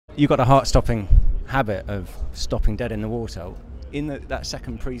you got a heart-stopping habit of stopping dead in the water. In that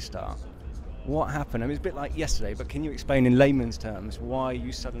second pre-start, what happened? I mean, it's a bit like yesterday, but can you explain in layman's terms why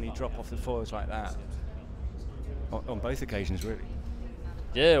you suddenly drop off the foils like that on both occasions, really?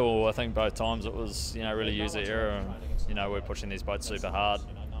 Yeah, well, I think both times it was, really user error, and we're pushing these boats super hard,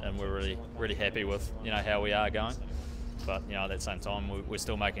 and we're really happy with how we are going. But at that same time, we're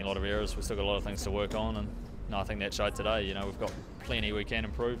still making a lot of errors. We've still got a lot of things to work on, and I think that showed today. We've got plenty we can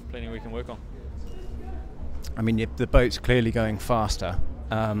improve, plenty we can work on. I mean, the boat's clearly going faster,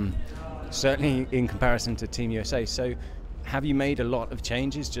 certainly in comparison to Team USA. So, have you made a lot of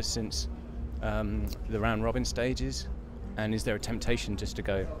changes just since the round robin stages? And is there a temptation just to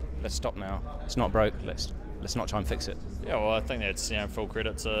go, let's stop now? It's not broke. Let's not try and fix it. Yeah, well, I think that's full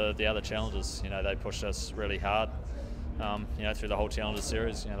credit to the other challengers. They pushed us really hard. Through the whole Challenger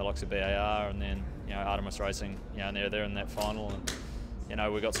series, the likes of BAR and then Artemis Racing, and they're there in that final,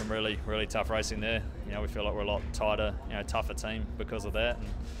 and we got some really tough racing there. We feel like we're a lot tighter, tougher team because of that,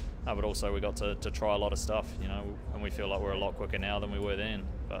 and but also we got to try a lot of stuff, and we feel like we're a lot quicker now than we were then.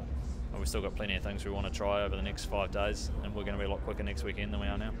 But we've still got plenty of things we want to try over the next 5 days, and we're going to be a lot quicker next weekend than we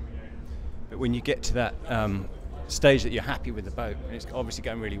are now. But when you get to that stage that you're happy with the boat, and it's obviously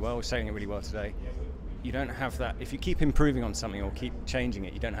going really well, we're sailing it really well today, you don't have that. If you keep improving on something or keep changing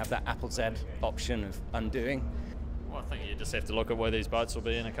it, you don't have that Z option of undoing. Well, I think you just have to look at where these boats will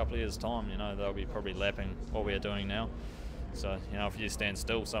be in a couple of years' time. They'll be probably lapping what we are doing now. So, if you stand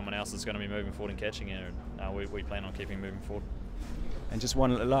still, someone else is going to be moving forward and catching you. And we plan on keeping moving forward. And just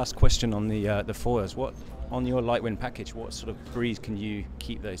one last question on the foils. What on your light wind package? What sort of breeze can you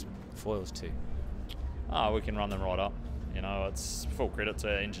keep those foils to? We can run them right up. It's full credit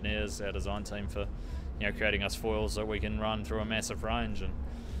to our engineers, our design team for creating us foils that we can run through a massive range.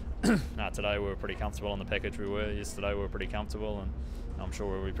 And today we were pretty comfortable on the package we were. Yesterday we were pretty comfortable, and I'm sure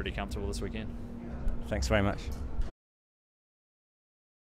we'll be pretty comfortable this weekend. Thanks very much.